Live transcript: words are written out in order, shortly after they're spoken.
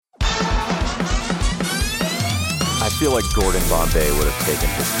feel like Gordon Bombay would have taken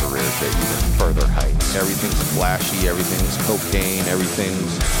his career to even further heights. Everything's flashy, everything's cocaine,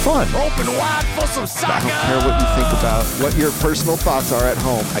 everything's fun. Open wide for some soccer! I don't care what you think about what your personal thoughts are at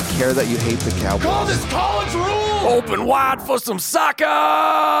home. I care that you hate the Cowboys. Call this college rule! Open wide for some soccer!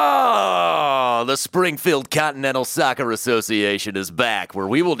 The Springfield Continental Soccer Association is back, where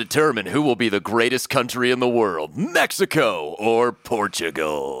we will determine who will be the greatest country in the world, Mexico or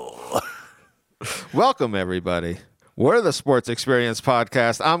Portugal. Welcome, everybody. We're the Sports Experience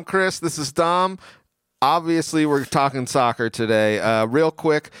Podcast. I'm Chris. This is Dom. Obviously, we're talking soccer today. Real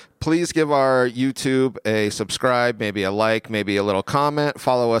quick, please give our YouTube a subscribe, maybe a like, maybe a little comment.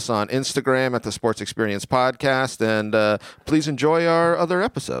 Follow us on Instagram at the Sports Experience Podcast, and please enjoy our other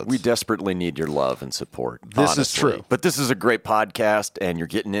episodes. We desperately need your love and support. This honestly. is true. But this is a great podcast, and you're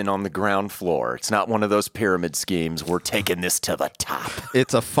getting in on the ground floor. It's not one of those pyramid schemes. We're taking this to the top.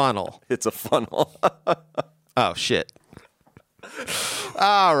 It's a funnel. It's a funnel. Oh, shit.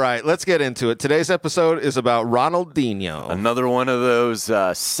 All right, let's get into it. Today's episode is about Ronaldinho. Another one of those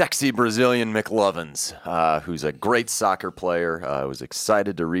sexy Brazilian McLovins, who's a great soccer player. I was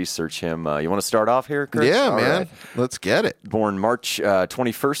excited to research him. You want to start off here, Chris? Yeah, All man. right. Let's get it. Born March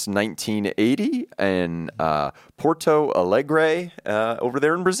 21st, 1980, in Porto Alegre, over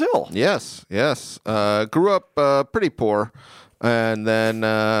there in Brazil. Yes. Grew up pretty poor, and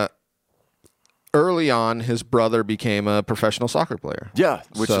then early on, his brother became a professional soccer player. Yeah,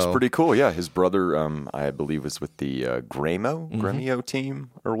 which is pretty cool. Yeah, his brother, I believe, was with the Grêmio team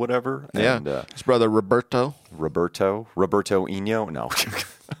or whatever. Yeah, And, his brother Roberto Ino. No.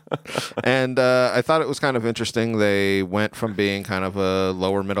 And I thought it was kind of interesting. They went from being kind of a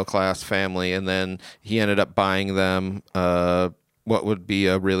lower middle class family, and then he ended up buying them what would be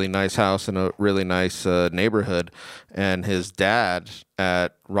a really nice house in a really nice neighborhood. And his dad,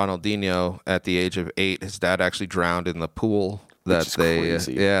 at Ronaldinho, at the age of 8, his dad actually drowned in the pool that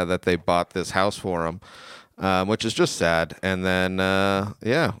they bought this house for him, which is just sad. And then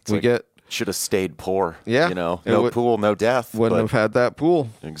Should have stayed poor. Yeah. No pool, no death. Wouldn't have had that pool.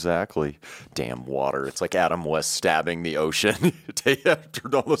 Exactly. Damn water. It's like Adam West stabbing the ocean day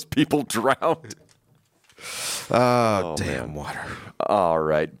after all those people drowned. Oh, damn water. All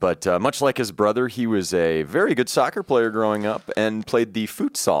right. But much like his brother, he was a very good soccer player growing up and played the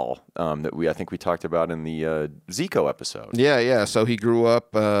futsal that I think we talked about in the Zico episode. Yeah. So he grew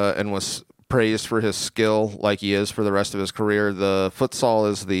up and was praised for his skill like he is for the rest of his career. The futsal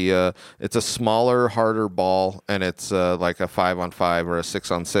is it's a smaller, harder ball, and it's like a 5-on-5 or a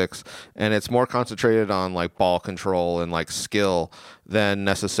 6-on-6, and it's more concentrated on like ball control and like skill than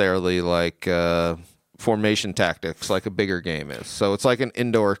necessarily like formation tactics like a bigger game is. So it's like an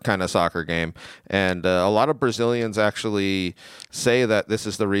indoor kind of soccer game, and a lot of Brazilians actually say that this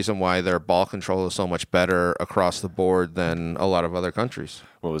is the reason why their ball control is so much better across the board than a lot of other countries.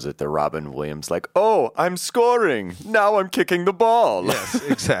 What was it? The Robin Williams, like, oh, I'm scoring. Now I'm kicking the ball. Yes,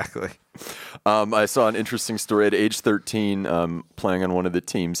 exactly. I saw an interesting story at age 13, playing on one of the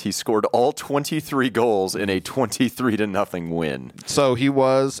teams. He scored all 23 goals in a 23-0 win. So he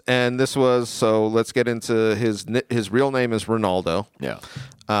was, and this was, so let's get into his real name is Ronaldo. Yeah.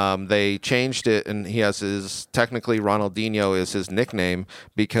 They changed it, and technically Ronaldinho is his nickname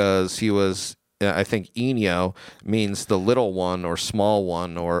because he was, I think Inho means the little one or small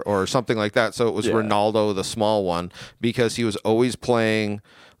one or something like that. So it was Ronaldo, the small one, because he was always playing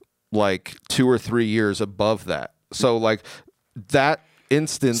like 2 or 3 years above that. So like that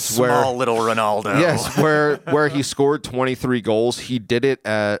instance Small little Ronaldo. Yes, where he scored 23 goals, he did it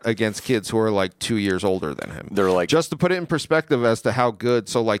against kids who are like 2 years older than him. They're like, just to put it in perspective as to how good.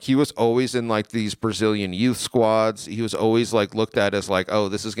 So like he was always in like these Brazilian youth squads. He was always like looked at as like, oh,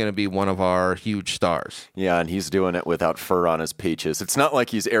 this is going to be one of our huge stars. Yeah, and he's doing it without fur on his peaches. It's not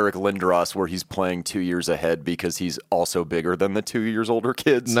like he's Eric Lindros where he's playing 2 years ahead because he's also bigger than the 2 years older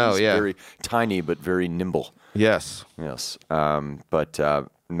kids. No, he's yeah. very tiny but very nimble. Yes. But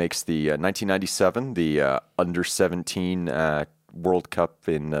makes the 1997, the Under-17 World Cup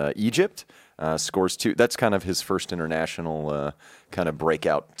in Egypt, scores 2. That's kind of his first international kind of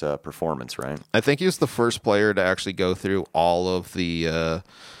breakout performance, right? I think he was the first player to actually go through all of the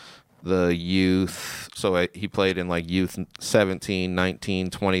youth. So he played in like youth 17, 19,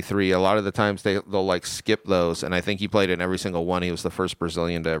 23. A lot of the times they'll like skip those, and I think he played in every single one. He was the first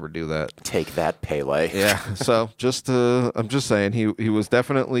Brazilian to ever do that. Take that, Pele. Yeah. So I'm just saying he was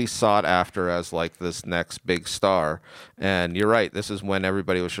definitely sought after as like this next big star. And you're right. This is when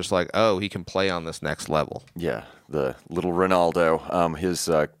everybody was just like, oh, he can play on this next level. Yeah. the little Ronaldo. His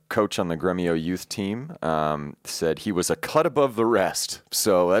coach on the Gremio youth team said he was a cut above the rest.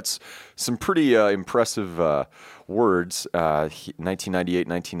 So that's some pretty impressive words. 1998,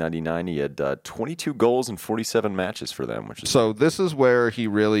 1999, he had 22 goals in 47 matches for them. Which is so this is where he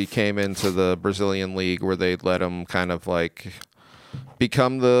really came into the Brazilian league, where they let him kind of like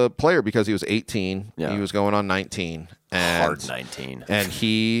become the player because he was 18. Yeah. He was going on 19. And, hard 19. And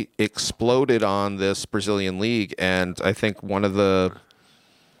he exploded on this Brazilian league. And I think one of the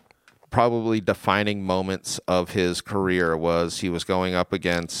probably defining moments of his career was he was going up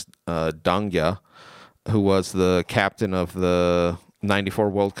against Dunga, who was the captain of the 94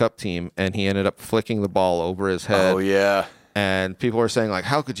 World Cup team. And he ended up flicking the ball over his head. Oh, yeah. And people are saying, like,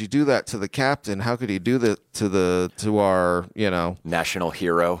 how could you do that to the captain? How could he do that to our, national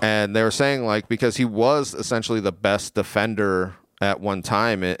hero? And they were saying, like, because he was essentially the best defender at one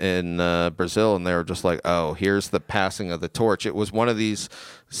time in Brazil, and they were just like, oh, here's the passing of the torch. It was one of these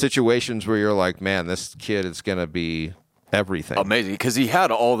situations where you're like, man, this kid is going to be everything. Amazing, because he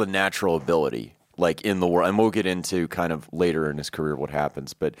had all the natural ability, like, in the world. And we'll get into kind of later in his career what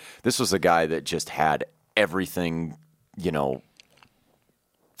happens. But this was a guy that just had everything,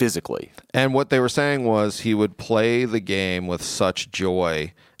 physically. And what they were saying was he would play the game with such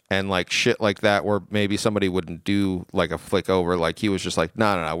joy, and like shit like that where maybe somebody wouldn't do like a flick over. Like he was just like,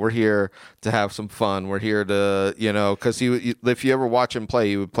 no, we're here to have some fun. We're here to, because if you ever watch him play,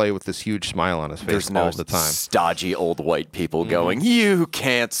 he would play with this huge smile on his face all the time. Stodgy old white people going, you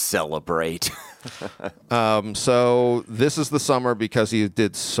can't celebrate. So this is the summer because he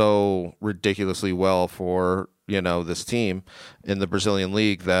did so ridiculously well for this team in the Brazilian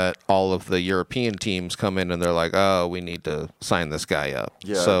league that all of the European teams come in and they're like, oh, we need to sign this guy up.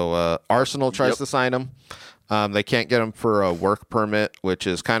 Yeah. So Arsenal tries to sign him. They can't get him for a work permit, which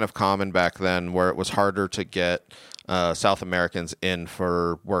is kind of common back then, where it was harder to get South Americans in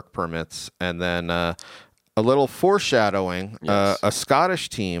for work permits. And then a little foreshadowing, yes. A Scottish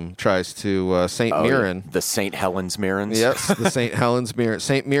team tries to St. Mirren. The St. Helens Mirrens. Yes, the St. Helens Mirren.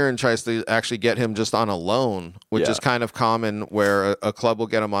 St. Mirren tries to actually get him just on a loan, which is kind of common, where a club will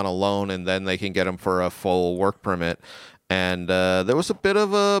get him on a loan and then they can get him for a full work permit. And there was a bit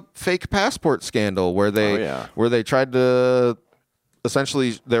of a fake passport scandal where they tried to...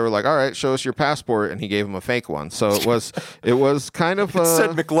 Essentially, they were like, all right, show us your passport, and he gave him a fake one. So it was kind of... It said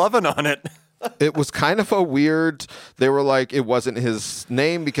McLovin on it. It was kind of a weird... They were like, it wasn't his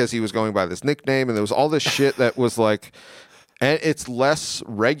name because he was going by this nickname, and there was all this shit that was like... And it's less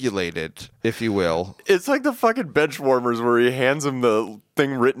regulated, if you will. It's like the fucking bench warmers where he hands him the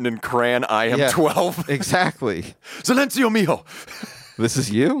thing written in crayon, I am 12. Exactly. Silencio mijo. This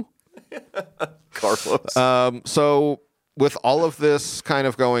is you? Carlos. So with all of this kind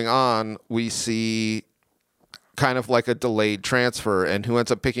of going on, we see... kind of like a delayed transfer, and who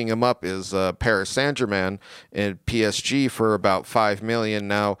ends up picking him up is Paris Saint-Germain and PSG for about $5 million.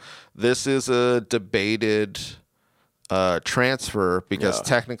 Now, this is a debated transfer because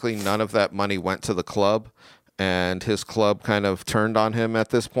technically none of that money went to the club, and his club kind of turned on him at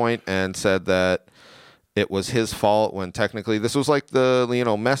this point and said that it was his fault when technically this was like the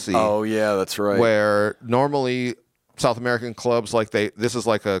Lionel Messi. Oh, yeah, that's right. Where normally... South American clubs, like this is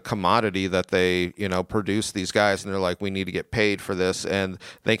like a commodity that they, produce these guys, and they're like, we need to get paid for this, and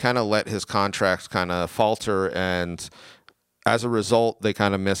they kind of let his contracts kind of falter, and as a result, they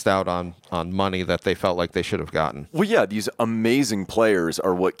kind of missed out on money that they felt like they should have gotten. Well, yeah, these amazing players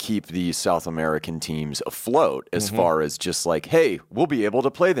are what keep these South American teams afloat as far as just like, hey, we'll be able to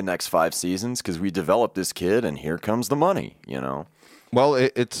play the next 5 seasons because we developed this kid, and here comes the money, Well,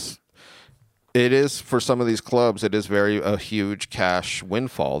 it is for some of these clubs. It is a huge cash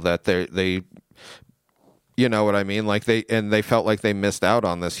windfall that they, you know what I mean? Like they felt like they missed out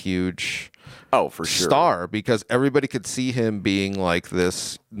on this huge, for sure, star because everybody could see him being like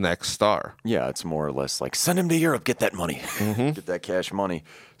this next star. Yeah, it's more or less like send him to Europe, get that money, get that cash money.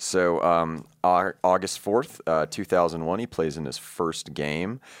 So August 4th, 2001, he plays in his first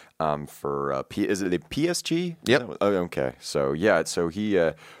game for is it the PSG? Yep. Oh, okay. So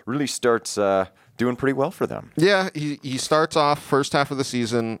he really starts doing pretty well for them. Yeah, he starts off first half of the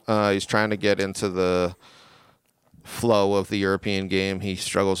season. He's trying to get into the flow of the European game. He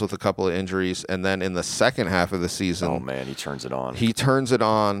struggles with a couple of injuries, and then in the second half of the season, oh man, he turns it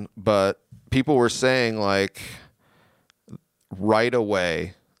on. But people were saying like right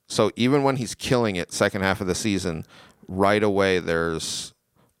away. So even when he's killing it second half of the season, right away there's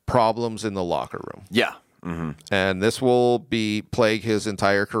problems in the locker room. Yeah. Mm-hmm. And this will plague his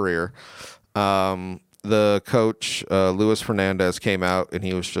entire career. the coach, Luis Fernandez, came out and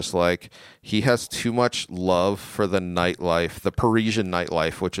he was just like, he has too much love for the nightlife, the Parisian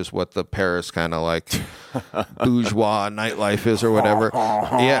nightlife, which is what the Paris kind of like bourgeois nightlife is or whatever.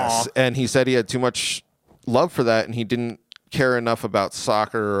 Yes. And he said he had too much love for that and he didn't care enough about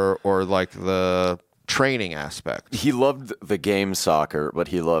soccer or like the training aspect. He loved the game soccer, but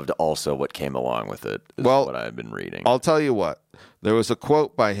he loved also what came along with it, is what I've been reading. I'll tell you what. There was a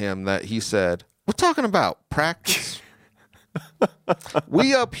quote by him that he said, "We're talking about practice.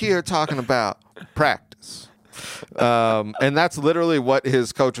 We up here talking about practice." And that's literally what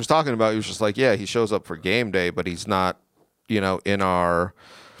his coach was talking about. He was just like, yeah, he shows up for game day, but he's not,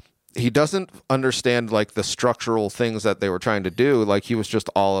 he doesn't understand like the structural things that they were trying to do. Like he was just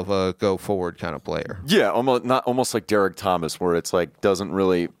all of a go forward kind of player. Yeah, almost like Derek Thomas, where it's like doesn't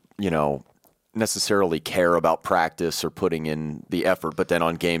really, necessarily care about practice or putting in the effort, but then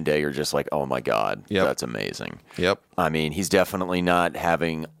on game day you're just like, oh my God, that's amazing. Yep. I mean, he's definitely not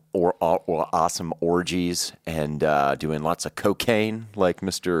having or awesome orgies and doing lots of cocaine like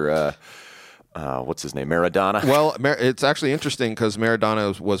Mr. What's his name? Maradona. Well, it's actually interesting because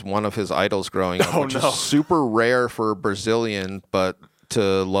Maradona was one of his idols growing up, which is super rare for a Brazilian, but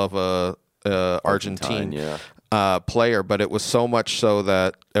to love a Argentine player. But it was so much so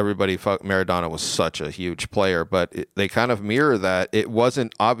that everybody thought Maradona was such a huge player. But they kind of mirror that. It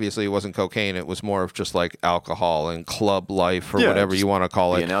wasn't cocaine. It was more of just like alcohol and club life or whatever you want to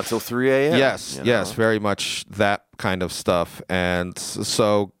call it. Being out till 3 a.m. Yes, very much that kind of stuff. And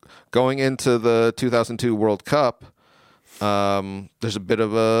so going into the 2002 World Cup, there's a bit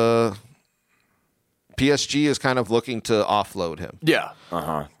of a PSG is kind of looking to offload him. Yeah.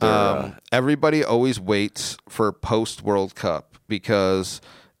 Everybody always waits for post-World Cup because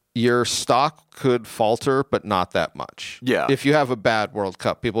your stock could falter, but not that much. Yeah. If you have a bad World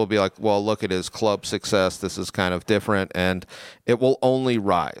Cup, people will be like, well, look at his club success. This is kind of different, and it will only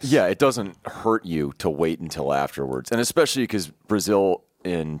rise. Yeah, it doesn't hurt you to wait until afterwards, and especially because Brazil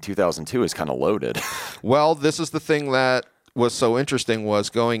in 2002 is kind of loaded. Well, this is the thing that was so interesting was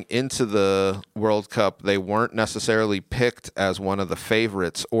going into the World Cup, they weren't necessarily picked as one of the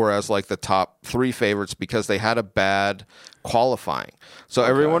favorites or as like the top 3 favorites because they had a bad qualifying. So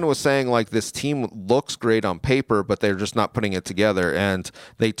everyone was saying like this team looks great on paper, but they're just not putting it together. And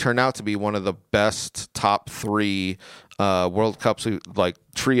they turn out to be one of the best top 3 World Cups, like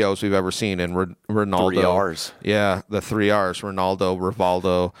trios we've ever seen in Ronaldo. 3 Rs. Yeah, the 3 Rs, Ronaldo,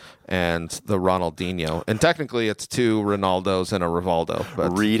 Rivaldo, and the Ronaldinho. And technically it's 2 Ronaldos and a Rivaldo.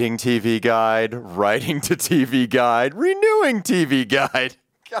 But reading TV guide, writing to TV guide, renewing TV guide.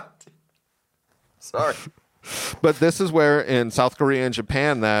 God. Sorry. But this is where in South Korea and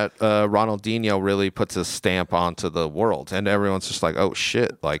Japan that Ronaldinho really puts his stamp onto the world. And everyone's just like, oh,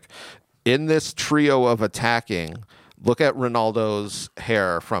 shit. Like, in this trio of attacking, look at Ronaldo's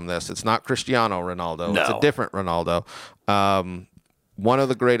hair from this. It's not Cristiano Ronaldo. No. It's a different Ronaldo. One of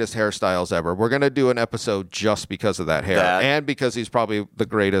the greatest hairstyles ever. We're going to do an episode just because of that hair. And because he's probably the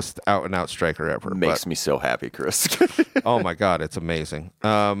greatest out-and-out striker ever. Makes me so happy, Chris. Oh, my God. It's amazing.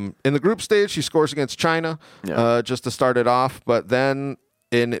 In the group stage, he scores against China just to start it off. But then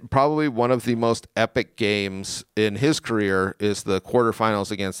in probably one of the most epic games in his career is the quarterfinals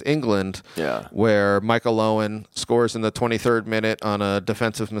against England, where Michael Owen scores in the 23rd minute on a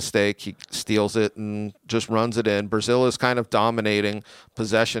defensive mistake. He steals it and just runs it in. Brazil is kind of dominating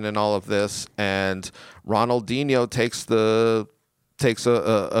possession in all of this, and Ronaldinho takes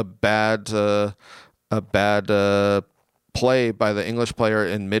a bad play by the English player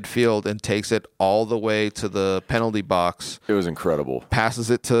in midfield and takes it all the way to the penalty box. It was incredible. Passes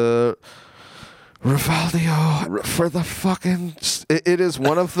it to Rivaldo for the fucking... It is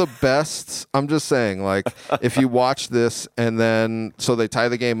one of the best. I'm just saying, like, if you watch this and then... So they tie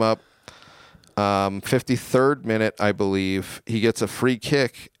the game up. 53rd minute, I believe. He gets a free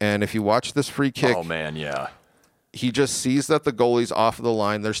kick. And if you watch this free kick... Oh, man, yeah. He just sees that the goalie's off of the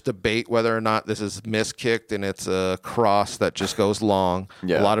line. There's debate whether or not this is miskicked and it's a cross that just goes long.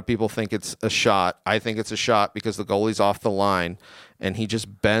 Yeah. A lot of people think it's a shot. I think it's a shot because the goalie's off the line, and he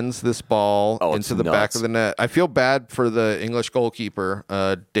just bends this ball into the back of the net. I feel bad for the English goalkeeper,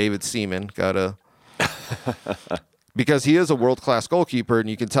 David Seaman. Because he is a world-class goalkeeper, and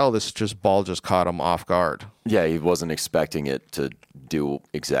you can tell this ball just caught him off guard. Yeah, he wasn't expecting it to do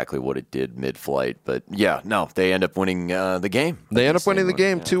exactly what it did mid-flight. But, yeah, no, they end up winning the game. They end up winning the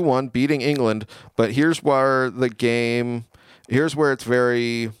game 2-1, beating England. But here's where it's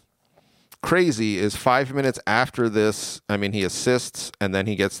very crazy is 5 minutes after this, I mean, he assists and then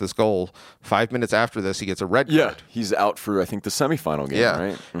he gets this goal. 5 minutes after this, he gets a red card. Yeah, he's out for, I think, the semifinal game,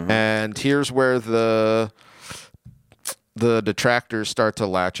 right? Mm-hmm. And here's where the detractors start to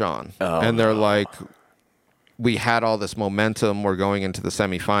latch on. And they're like, we had all this momentum. We're going into the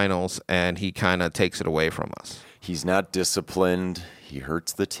semifinals, and he kind of takes it away from us. He's not disciplined. He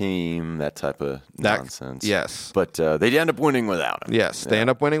hurts the team, that type of nonsense. Yes. But they end up winning without him. Yes, they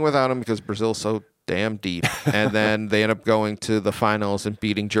end up winning without him because Brazil's so damn deep. And then they end up going to the finals and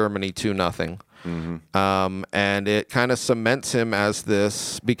beating Germany 2-0. Mm-hmm. And it kind of cements him as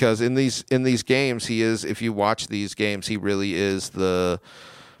this, because in these games, he is, if you watch these games, he really is the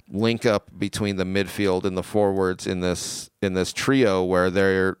link up between the midfield and the forwards in this trio where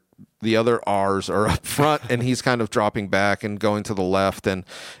the other R's are up front and he's kind of dropping back and going to the left. And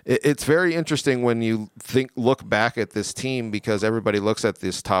it's very interesting when you look back at this team, because everybody looks at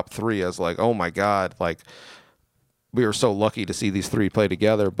this top three as like, oh my God, like we were so lucky to see these three play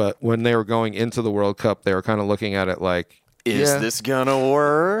together. But when they were going into the World Cup, they were kind of looking at it like, is this gonna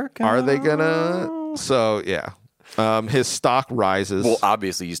work? Are they gonna? So yeah. His stock rises. Well,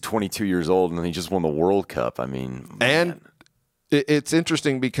 obviously he's 22 years old and he just won the World Cup. I mean, and it's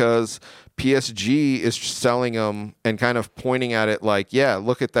interesting because PSG is selling him and kind of pointing at it like, yeah,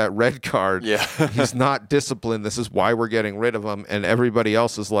 look at that red card. Yeah. He's not disciplined. This is why we're getting rid of him. And everybody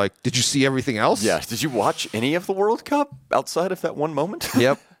else is like, did you see everything else? Yeah. Did you watch any of the World Cup outside of that one moment?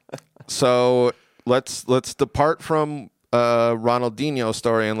 Yep. So let's depart from Ronaldinho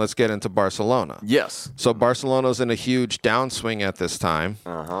story and let's get into Barcelona. Yes. So Barcelona's in a huge downswing at this time.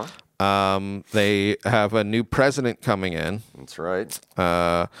 Uh-huh. They have a new president coming in. That's right.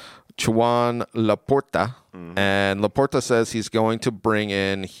 Joan Laporta. Mm-hmm. And Laporta says he's going to bring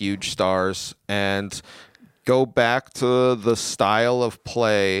in huge stars and go back to the style of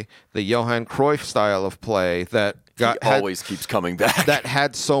play, the Johan Cruyff style of play that always keeps coming back. That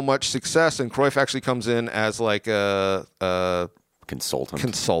had so much success. And Cruyff actually comes in as like a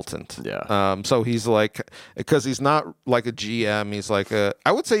consultant. Yeah. So he's like, because he's not like a GM. He's like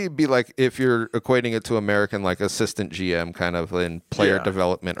I would say he'd be like, if you're equating it to American, like assistant GM kind of in player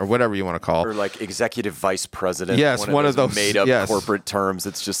development or whatever you want to call it. Or like executive vice president. Yes, one of those made up corporate terms.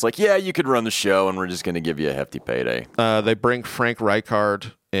 It's just like, yeah, you could run the show and we're just going to give you a hefty payday. They bring Frank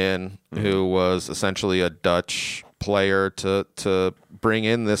Rijkaard in, who was essentially a Dutch player to bring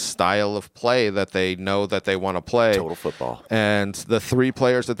in this style of play that they know that they want to play. Total football. And the three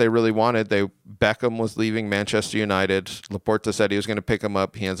players that they really wanted, Beckham was leaving Manchester United. Laporta said he was going to pick him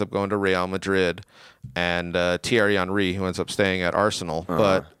up. He ends up going to Real Madrid. And Thierry Henry, who ends up staying at Arsenal. Uh-huh.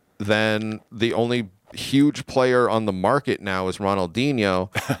 But then the only huge player on the market now is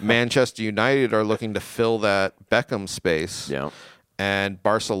Ronaldinho. Manchester United are looking to fill that Beckham space. Yeah. And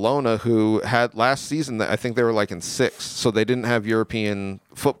Barcelona, who had last season, I think they were like in sixth. So they didn't have European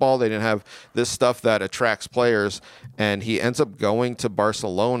football. They didn't have this stuff that attracts players. And he ends up going to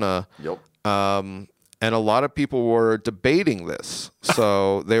Barcelona. Yep. And a lot of people were debating this.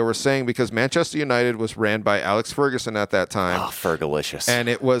 So they were saying, because Manchester United was ran by Alex Ferguson at that time. Oh, Fergalicious. And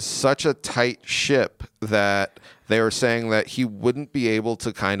it was such a tight ship that they were saying that he wouldn't be able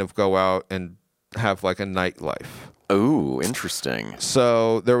to kind of go out and have like a nightlife. Oh, interesting.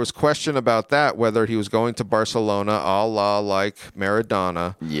 So there was question about that, whether he was going to Barcelona a la like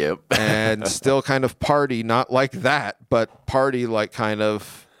Maradona. Yep. And still kind of party, not like that, but party like kind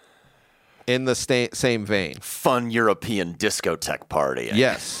of in the same vein. Fun European discotheque partying.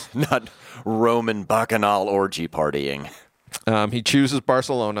 Yes. Not Roman bacchanal orgy partying. He chooses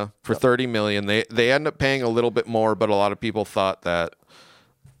Barcelona for $30 million. They end up paying a little bit more, but a lot of people thought that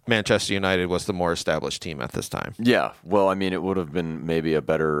Manchester United was the more established team at this time. Yeah. Well, I mean, it would have been maybe a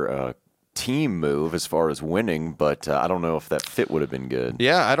better team move as far as winning, but I don't know if that fit would have been good.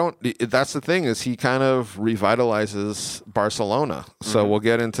 Yeah, that's the thing, is he kind of revitalizes Barcelona. So we'll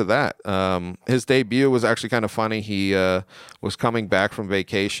get into that. His debut was actually kind of funny. He was coming back from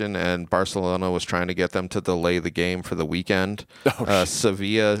vacation and Barcelona was trying to get them to delay the game for the weekend.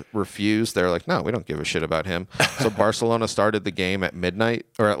 Sevilla refused. They're like, no, we don't give a shit about him. So Barcelona started the game at midnight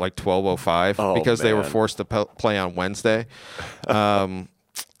or at like 12:05 because they were forced to play on Wednesday.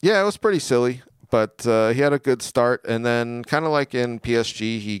 Yeah, it was pretty silly, but he had a good start. And then kind of like in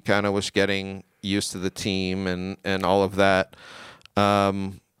PSG, he kind of was getting used to the team and all of that.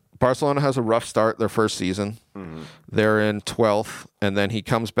 Barcelona has a rough start their first season. Mm-hmm. They're in 12th, and then he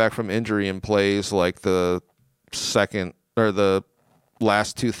comes back from injury and plays like the second or the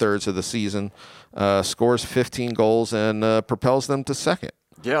last 2/3 of the season, scores 15 goals and propels them to second.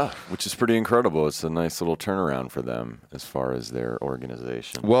 Yeah, which is pretty incredible. It's a nice little turnaround for them as far as their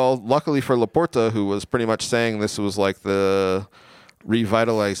organization. Well, luckily for Laporta, who was pretty much saying this was like the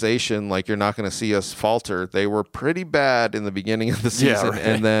revitalization, like you're not going to see us falter. They were pretty bad in the beginning of the season, right.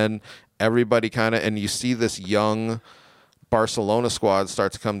 and then everybody kind of, and you see this young Barcelona squad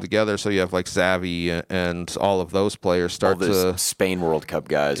start to come together. So you have like Xavi and all of those players start to Spain World Cup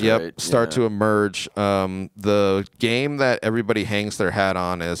guys. Yep, right? start to emerge. The game that everybody hangs their hat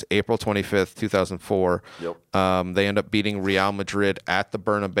on is April 25th, 2004. Yep. They end up beating Real Madrid at the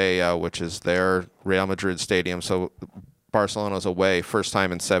Bernabeu, which is their Real Madrid stadium. So Barcelona's away, first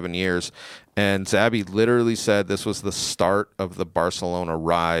time in 7 years. And Xavi literally said this was the start of the Barcelona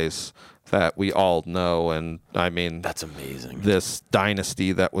rise that we all know. And I mean, that's amazing. This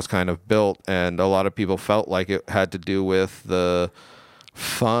dynasty that was kind of built, and a lot of people felt like it had to do with the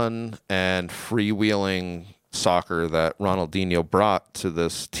fun and freewheeling soccer that Ronaldinho brought to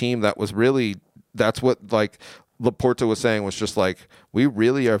this team. That was really, that's what like Laporta was saying, was just like, we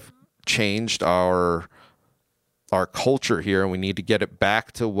really have changed our culture here, and we need to get it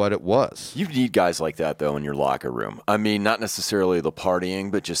back to what it was. You need guys like that, though, in your locker room. I mean, not necessarily the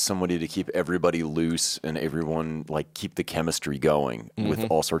partying, but just somebody to keep everybody loose and everyone, like, keep the chemistry going with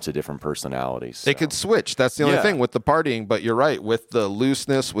all sorts of different personalities. So. They could switch. That's the only thing with the partying, but you're right. With the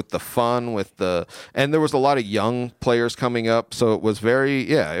looseness, with the fun, and there was a lot of young players coming up, so it was very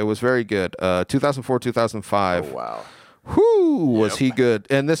good. 2004, 2005. Oh, wow. Was he good.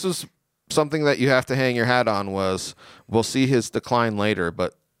 And this was something that you have to hang your hat on. Was we'll see his decline later,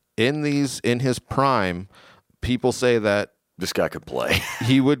 but in his prime, people say that this guy could play.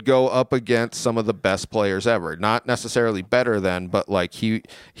 He would go up against some of the best players ever. Not necessarily better than, but like he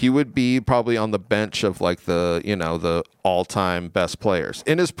would be probably on the bench of like the all-time best players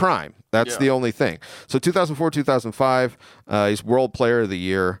in his prime. That's the only thing. So 2004, 2005, he's World Player of the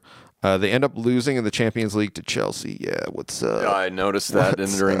Year. They end up losing in the Champions League to Chelsea. Yeah, what's up? I noticed that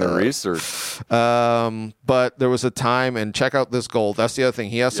during the research. But there was a time, and check out this goal. That's the other thing.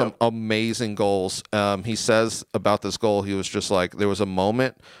 He has some amazing goals. He says about this goal, he was just like, there was a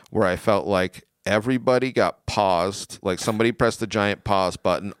moment where I felt like everybody got paused, like somebody pressed the giant pause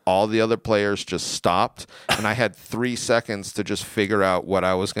button. All the other players just stopped, and I had 3 seconds to just figure out what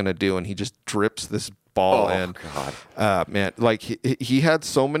I was going to do, and he just drips this ball and man, like he had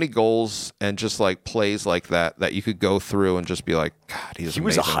so many goals and just like plays like that you could go through and just be like, God, he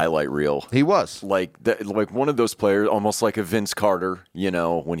was a highlight reel. He was like one of those players, almost like a Vince Carter,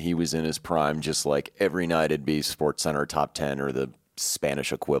 when he was in his prime. Just like every night it'd be Sports Center top 10 or the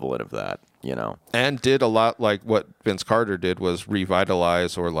Spanish equivalent of that, and did a lot like what Vince Carter did, was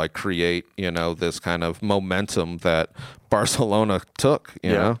revitalize or like create this kind of momentum that Barcelona took.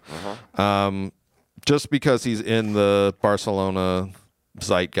 Just because he's in the Barcelona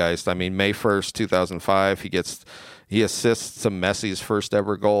zeitgeist. I mean, May 1st, 2005, he assists to Messi's first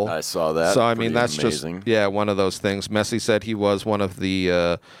ever goal. I saw that. So, I mean, that's amazing. just, one of those things. Messi said he was one of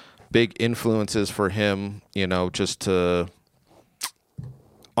the big influences for him, just to,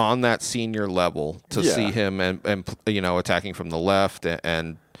 on that senior level, to see him and attacking from the left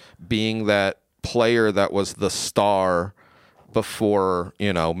and being that player that was the star before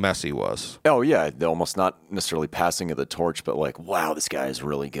Messi was. Oh yeah, they're almost not necessarily passing of the torch, but like, wow, this guy is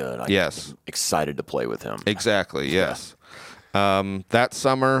really good. I'm excited to play with him. Exactly. Yes. That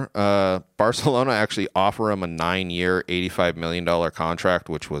summer, Barcelona actually offer him a 9-year, $85 million contract,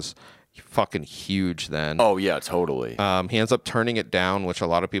 which was fucking huge then. Oh yeah, totally. He ends up turning it down, which a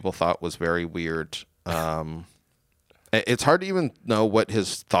lot of people thought was very weird. It's hard to even know what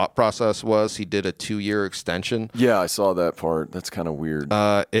his thought process was. He did a 2-year extension. Yeah, I saw that part. That's kind of weird.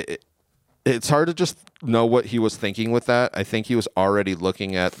 It's hard to just know what he was thinking with that. I think he was already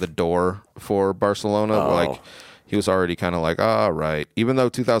looking at the door for Barcelona. Like, he was already kind of like, all right. Even though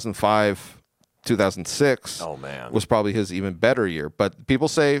 2005, 2006 was probably his even better year. But people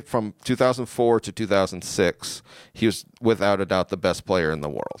say from 2004 to 2006, he was without a doubt the best player in the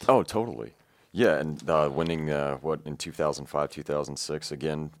world. Oh, totally. Yeah, and winning, in 2005, 2006,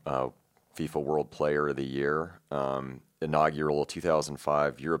 again, FIFA World Player of the Year, inaugural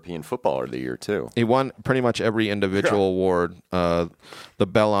 2005 European Footballer of the Year, too. He won pretty much every individual award. The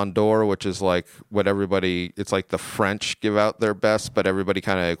Ballon d'Or, which is like what it's like the French give out their best, but everybody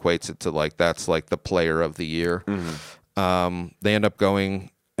kind of equates it to like, that's like the Player of the Year. Mm-hmm. They end up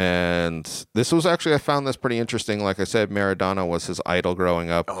going... And this was actually, I found this pretty interesting. Like I said, Maradona was his idol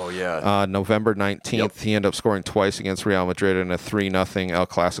growing up. Oh, yeah. November 19th, he ended up scoring twice against Real Madrid in a 3-0 El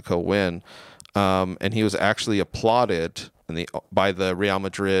Clasico win. And he was actually applauded by the Real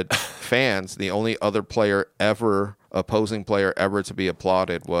Madrid fans, the only other player ever opposing player ever to be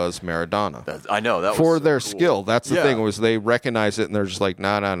applauded was Maradona. I know that for was so their cool. skill. That's the Yeah. thing, was they recognize it and they're just like,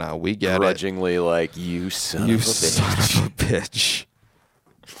 no, we get Grudgingly, like, you son it. of a bitch. Son of a bitch.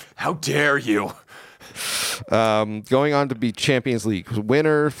 How dare you? Going on to be Champions League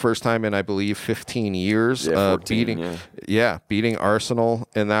winner, first time in I believe 15 years. Yeah, 14, beating Arsenal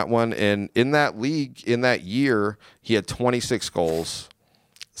in that one. And in that league, in that year, he had 26 goals.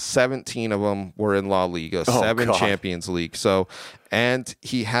 17 of them were in La Liga, 7 God. Champions League. So, and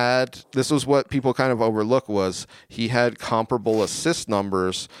he had, this was what people kind of overlook, was he had comparable assist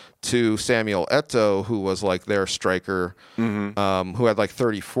numbers to Samuel Eto'o, who was like their striker, who had like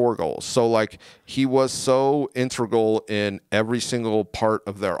 34 goals. So like he was so integral in every single part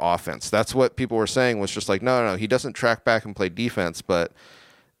of their offense. That's what people were saying, was just like, no, he doesn't track back and play defense, but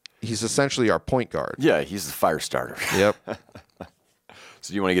he's essentially our point guard. Yeah, he's the fire starter. Yep.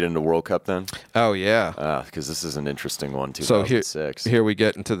 So you want to get into World Cup then? Oh, yeah. Because this is an interesting one, So 2006. here we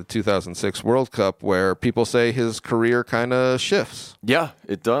get into the 2006 World Cup, where people say his career kind of shifts. Yeah,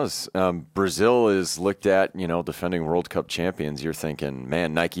 it does. Brazil is looked at, defending World Cup champions. You're thinking,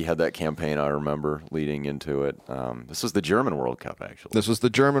 man, Nike had that campaign, I remember, leading into it. This was the German World Cup, actually. This was the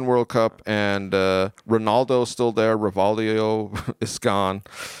German World Cup, and Ronaldo's still there. Rivaldo is gone.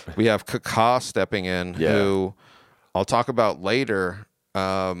 We have Kaká stepping in, who I'll talk about later.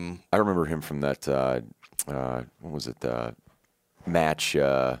 I remember him from that, what was it, the match,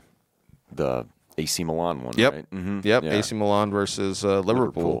 the AC Milan one, Yep. right? Mm-hmm. Yep, Yeah. AC Milan versus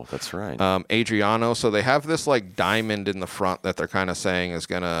Liverpool. That's right. Adriano. So they have this like diamond in the front that they're kind of saying is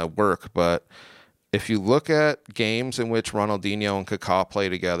going to work. But if you look at games in which Ronaldinho and Kaká play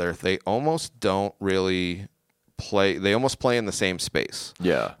together, they almost don't really play. They almost play in the same space.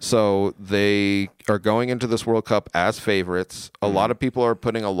 Yeah. So they are going into this World Cup as favorites. A lot of people are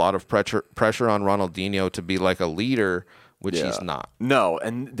putting a lot of pressure on Ronaldinho to be like a leader, which he's not. No,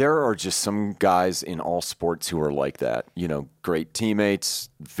 and there are just some guys in all sports who are like that. Great teammates,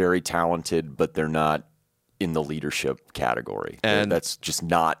 very talented, but they're not in the leadership category. And that's just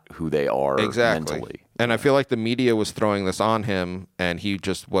not who they are mentally. And I feel like the media was throwing this on him, and he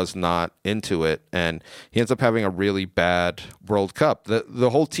just was not into it. And he ends up having a really bad World Cup. The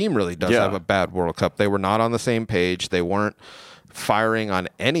whole team really does have a bad World Cup. They were not on the same page. They weren't firing on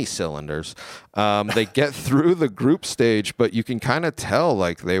any cylinders. They get through the group stage, but you can kind of tell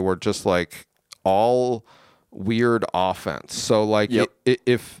like they were just like all weird offense. So like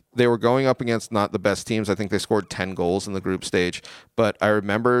if they were going up against not the best teams, I think they scored 10 goals in the group stage. But I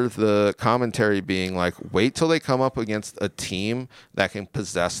remember the commentary being like, wait till they come up against a team that can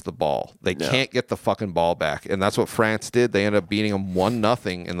possess the ball. They can't get the fucking ball back. And that's what France did. They ended up beating them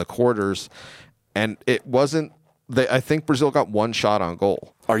 1-0 in the quarters. And it wasn't, I think Brazil got one shot on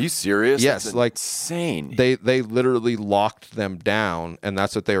goal. Are you serious? Yes, That's like insane. They literally locked them down, and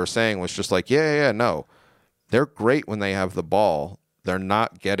that's what they were saying, was just like, no. They're great when they have the ball. They're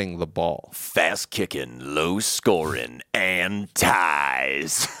not getting the ball. Fast kicking, low scoring, and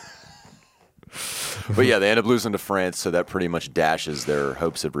ties. But yeah, they end up losing to France, so that pretty much dashes their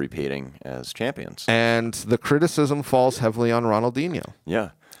hopes of repeating as champions. And the criticism falls heavily on Ronaldinho.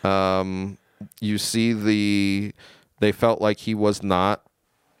 Yeah. You see they felt like he was not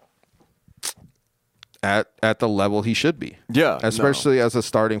at the level he should be. Yeah. Especially as a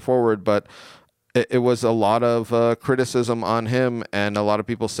starting forward, but it was a lot of criticism on him, and a lot of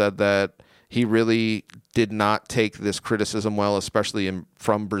people said that he really did not take this criticism well, especially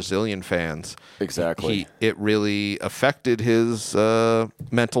from Brazilian fans. Exactly. It really affected his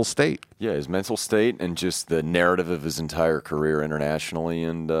mental state. Yeah, his mental state and just the narrative of his entire career internationally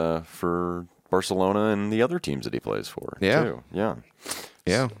and for Barcelona and the other teams that he plays for. Yeah. Too. Yeah.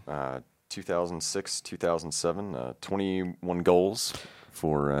 Yeah. 2006, 2007, 21 goals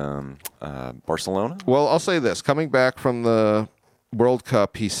for Barcelona. Well, I'll say this. Coming back from the World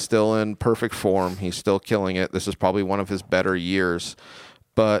Cup, he's still in perfect form. He's still killing it. This is probably one of his better years.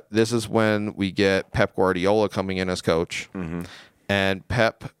 But this is when we get Pep Guardiola coming in as coach. Mm-hmm. And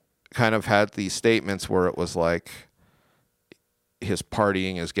Pep kind of had these statements where it was like his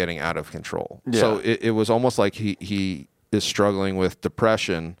partying is getting out of control. Yeah. So it was almost like he is struggling with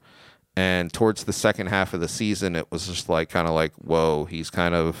depression. And towards the second half of the season, it was just like kind of like, whoa, it was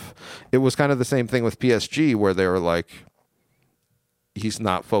kind of the same thing with PSG, where they were like, he's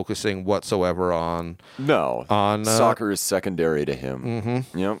not focusing whatsoever on soccer is secondary to him.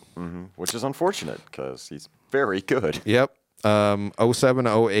 Mm-hmm. Yep. Mm-hmm. Which is unfortunate because he's very good. Yep. 07,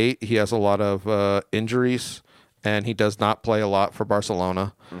 08, he has a lot of injuries, and he does not play a lot for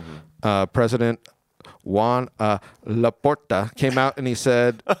Barcelona. Mm-hmm. President Juan Laporta, came out and he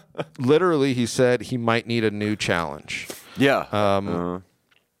said, literally, he said he might need a new challenge. Yeah.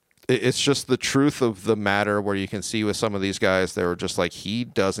 It's just the truth of the matter where you can see with some of these guys, they were just like, he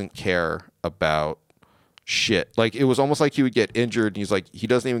doesn't care about shit. Like, it was almost like he would get injured and he's like, he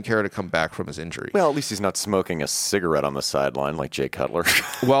doesn't even care to come back from his injury. Well, at least he's not smoking a cigarette on the sideline like Jay Cutler.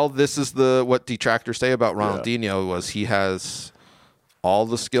 Well, this is what detractors say about Ronaldinho was he has all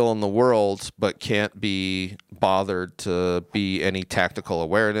the skill in the world, but can't be bothered to be any tactical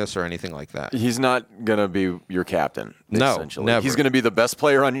awareness or anything like that. He's not going to be your captain. No, essentially. never. He's going to be the best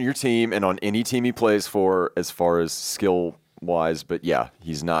player on your team and on any team he plays for as far as skill-wise. But, yeah,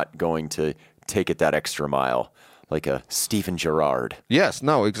 he's not going to take it that extra mile like a Steven Gerrard. Yes,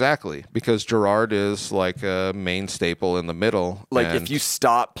 no, exactly. Because Gerrard is like a main staple in the middle. Like, if you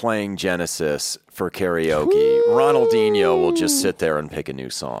stop playing Genesis for karaoke, Ronaldinho will just sit there and pick a new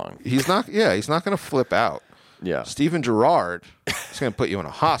song. He's not going to flip out. Yeah. Steven Gerrard is going to put you in a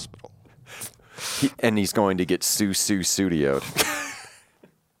hospital. And he's going to get studioed.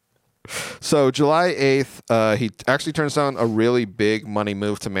 So July 8th, he actually turns down a really big money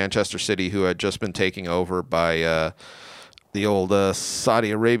move to Manchester City, who had just been taken over by the old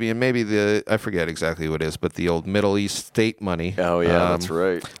Saudi Arabian, I forget exactly what it is, but the old Middle East state money. Oh, yeah, that's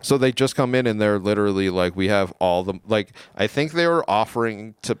right. So they just come in and they're literally like, we have all the, like, I think they were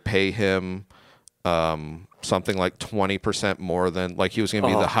offering to pay him something like 20% more than, like, he was going to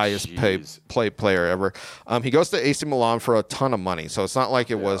be the highest paid player ever. He goes to AC Milan for a ton of money, so it's not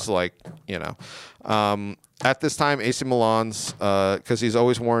like it was like, you know. At this time, AC Milan's, because he's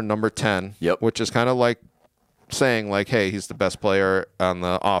always worn number 10, which is kind of like saying, like, hey, he's the best player on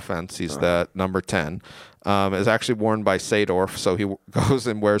the offense. He's that number 10. Is actually worn by Seedorf, so he goes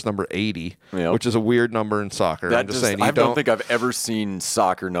and wears number 80, which is a weird number in soccer. I'm just saying. I don't think I've ever seen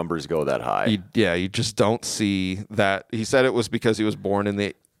soccer numbers go that high. You just don't see that. He said it was because he was born in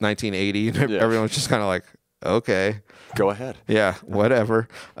the 1980, and everyone was just kind of like, okay. Go ahead. Yeah, whatever.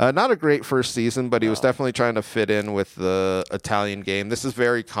 Not a great first season, but he was definitely trying to fit in with the Italian game. This is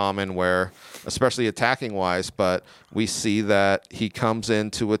very common where, especially attacking-wise, but we see that he comes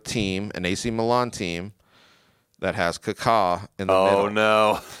into a team, an AC Milan team, that has Kaká in the middle. Oh,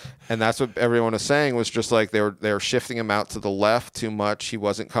 no. And that's what everyone was saying, was just like they were shifting him out to the left too much. He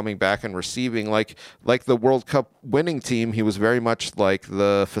wasn't coming back and receiving. Like the World Cup winning team, he was very much like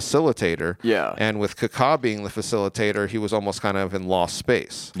the facilitator. Yeah. And with Kaká being the facilitator, he was almost kind of in lost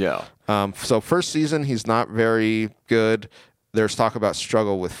space. Yeah. So first season, he's not very good. There's talk about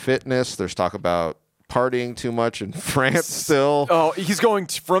struggle with fitness. There's talk about partying too much in France still. Oh, he's going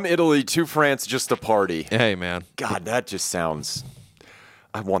from Italy to France just to party. Hey, man. God, that just sounds...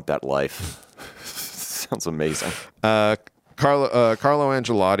 I want that life. Sounds amazing. Carlo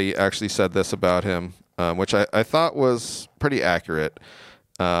Ancelotti actually said this about him, which I thought was pretty accurate.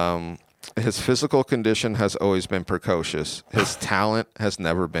 His physical condition has always been precocious. His talent has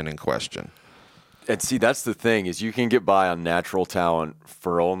never been in question. And see, that's the thing, is you can get by on natural talent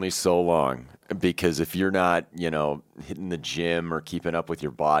for only so long. Because if you're not, hitting the gym or keeping up with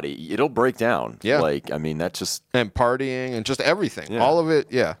your body, it'll break down. Yeah. Like, I mean, that's just... And partying and just everything. Yeah. All of it,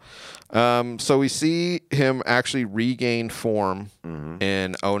 yeah. So we see him actually regain form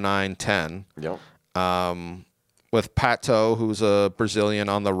in 09-10. Yep. With Pato, who's a Brazilian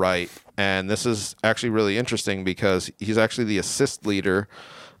on the right. And this is actually really interesting because he's actually the assist leader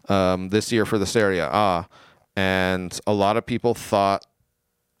this year for the Serie A. And a lot of people thought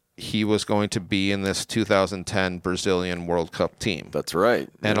he was going to be in this 2010 Brazilian World Cup team. That's right.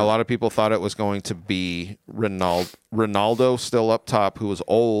 And a lot of people thought it was going to be Ronaldo still up top, who was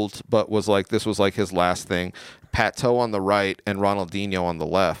old, but was like, this was like his last thing. Pato on the right and Ronaldinho on the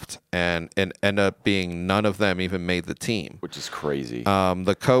left. And ended up being none of them even made the team. Which is crazy.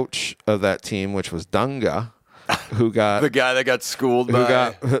 The coach of that team, which was Dunga, who got... the guy that got schooled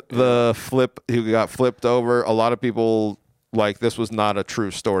by... Who got flipped over. A lot of people... Like, this was not a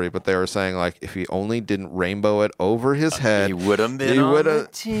true story, but they were saying, like, if he only didn't rainbow it over his head, he would have been on the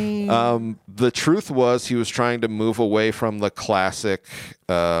team. The truth was he was trying to move away from the classic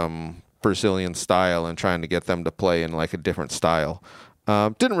Brazilian style and trying to get them to play in, like, a different style.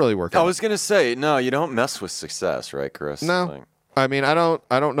 Didn't really work out. I was going to say, no, you don't mess with success, right, Chris? No. Like, I mean, I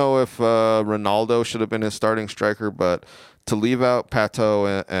don't know if Ronaldo should have been his starting striker, but... To leave out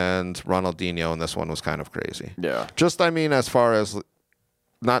Pato and Ronaldinho in this one was kind of crazy. Yeah. Just, I mean, as far as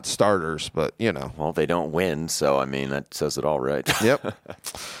not starters, but, Well, they don't win, so, I mean, that says it all right. Yep.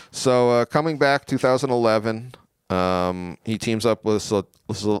 So, coming back 2011, he teams up with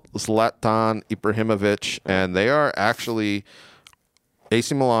Zlatan Ibrahimovic, and they are actually...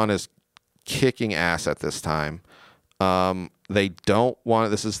 AC Milan is kicking ass at this time. They don't want,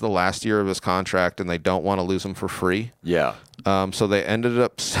 this is the last year of his contract, and they don't want to lose him for free. Yeah. So they ended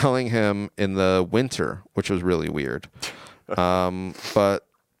up selling him in the winter, which was really weird. But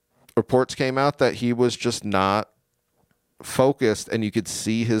reports came out that he was just not focused, and you could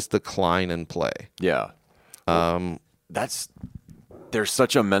see his decline in play. Yeah. There's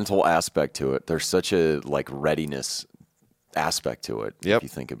such a mental aspect to it. There's such a like readiness aspect to it. Yep. If you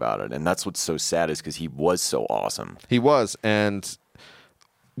think about it. And that's what's so sad is because he was so awesome. He was. And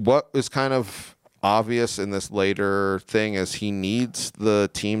what is kind of obvious in this later thing is he needs the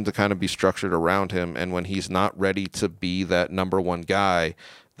team to kind of be structured around him. And when he's not ready to be that number one guy,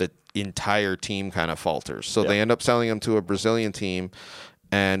 the entire team kind of falters. So they end up selling him to a Brazilian team.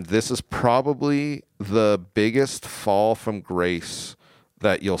 And this is probably the biggest fall from grace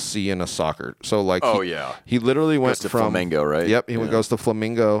that you'll see in a soccer. So like, he literally went to from Flamengo, right? Yep, he goes to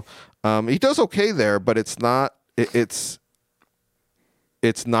Flamengo. He does okay there, but it's not. It's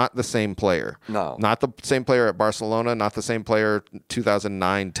not the same player. No, not the same player at Barcelona. Not the same player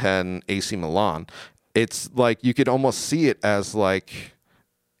 2009-10 AC Milan. It's like you could almost see it as like.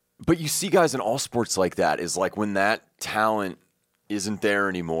 But you see guys in all sports like that is like when that talent isn't there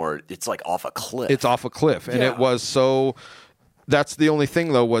anymore, it's like off a cliff. It's off a cliff, and it was so. That's the only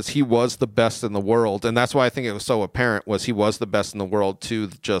thing, though, was he was the best in the world. And that's why I think it was so apparent was he was the best in the world to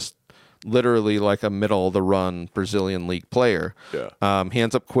just literally like a middle-of-the-run Brazilian league player. Yeah. He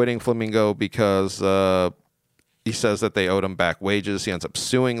ends up quitting Flamengo because he says that they owed him back wages. He ends up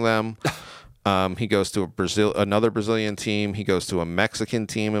suing them. He goes to another Brazilian team. He goes to a Mexican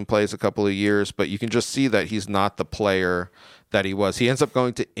team and plays a couple of years. But you can just see that he's not the player that he was. He ends up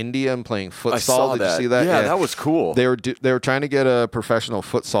going to India and playing futsal. I saw Did you see that? Yeah, that was cool. They were trying to get a professional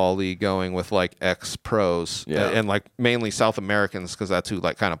futsal league going with like ex-pros and like mainly South Americans because that's who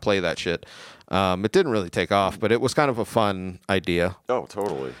like kind of play that shit. It didn't really take off, but it was kind of a fun idea. Oh,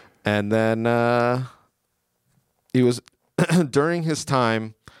 totally. And then he was during his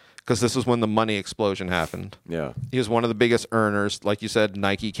time, because this was when the money explosion happened. Yeah. He was one of the biggest earners. Like you said,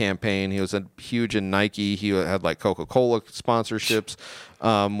 Nike campaign. He was huge in Nike. He had like Coca-Cola sponsorships.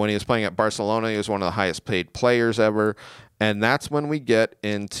 When he was playing at Barcelona, he was one of the highest paid players ever. And that's when we get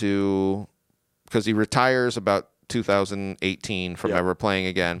into, because he retires about 2018 from ever playing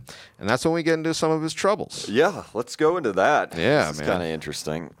again. And that's when we get into some of his troubles. Yeah, let's go into that. Yeah, It's kind of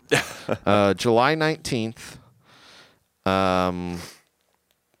interesting. July 19th.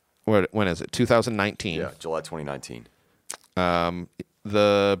 When is it? 2019. Yeah, July 2019.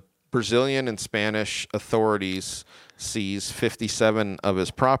 The Brazilian and Spanish authorities seize 57 of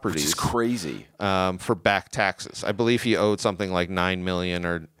his properties. Which is crazy. For back taxes. I believe he owed something like 9 million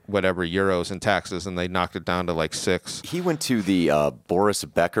or whatever euros in taxes, and they knocked it down to like 6. He went to the Boris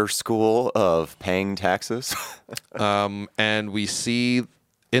Becker School of paying taxes. And we see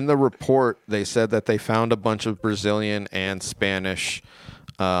in the report, they said that they found a bunch of Brazilian and Spanish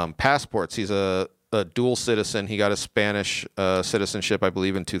passports. He's a dual citizen. He got a Spanish citizenship, I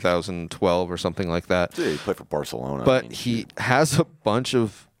believe, in 2012 or something like that. Yeah, he played for Barcelona. But he has a bunch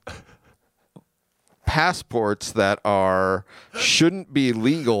of passports that shouldn't be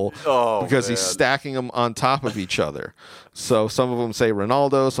legal because he's stacking them on top of each other. So some of them say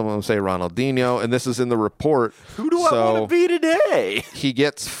Ronaldo, some of them say Ronaldinho, and this is in the report. Who do I want to be today? He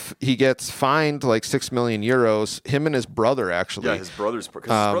gets fined like 6 million euros. Him and his brother actually. Yeah, his brother's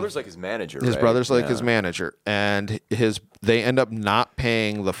like his manager. His right? brother's like his manager, and they end up not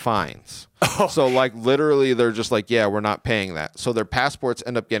paying the fines. So like literally they're just like, yeah, we're not paying that. So their passports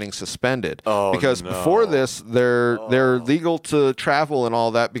end up getting suspended because before this they're legal to travel and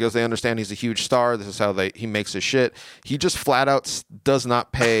all that because they understand he's a huge star. This is how he makes his shit. He just flat out does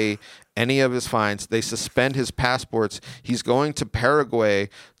not pay any of his fines. They suspend his passports. He's going to Paraguay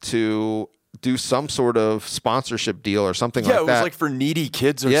to do some sort of sponsorship deal or something like that. Yeah, it was like for needy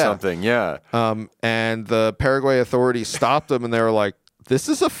kids or something. Yeah. And the Paraguay authorities stopped him and they were like, this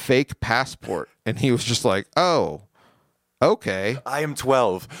is a fake passport. And he was just like, oh, okay. I am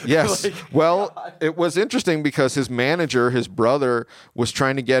 12. Yes. It was interesting because his manager, his brother, was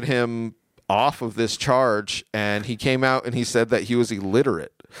trying to get him off of this charge. And he came out and he said that he was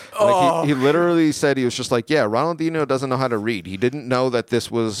illiterate. Like he literally said he was just like, yeah, Ronaldinho doesn't know how to read. He didn't know that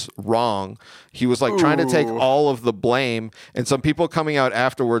this was wrong. He was like trying to take all of the blame. And some people coming out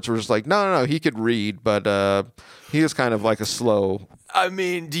afterwards were just like, no, he could read, but he is kind of like a slow. I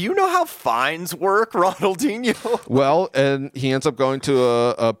mean, do you know how fines work, Ronaldinho? Well, and he ends up going to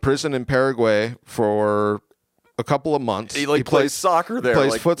a prison in Paraguay for a couple of months. He plays soccer there.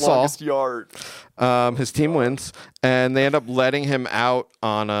 Plays like futsal. Longest yard. His team wins, and they end up letting him out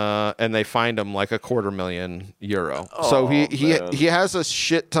and they fined him like €250,000. So he has a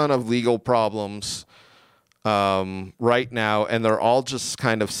shit ton of legal problems right now, and they're all just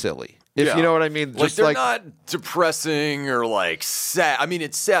kind of silly. If you know what I mean. Like, they're not depressing or like sad. I mean,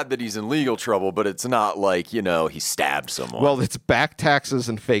 it's sad that he's in legal trouble, but it's not like, he stabbed someone. Well, it's back taxes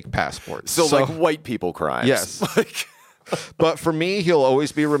and fake passports. So like white people crimes. Yes. But for me, he'll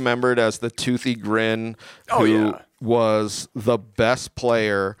always be remembered as the toothy grin who was the best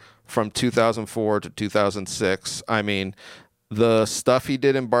player from 2004 to 2006. I mean, the stuff he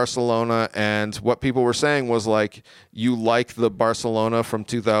did in Barcelona, and what people were saying was like, you like the Barcelona from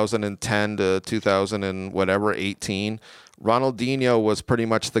 2010 to 2000 and whatever, 18. Ronaldinho was pretty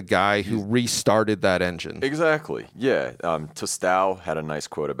much the guy who restarted that engine. Exactly. Yeah. Tostao had a nice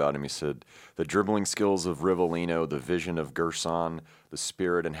quote about him. He said, "The dribbling skills of Rivellino, the vision of Gerson, the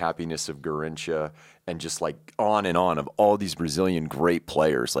spirit and happiness of Garrincha," and just like on and on of all these Brazilian great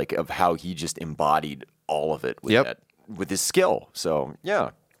players, like of how he just embodied all of it with his skill. So, yeah.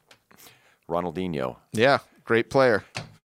 Ronaldinho. Yeah. Great player.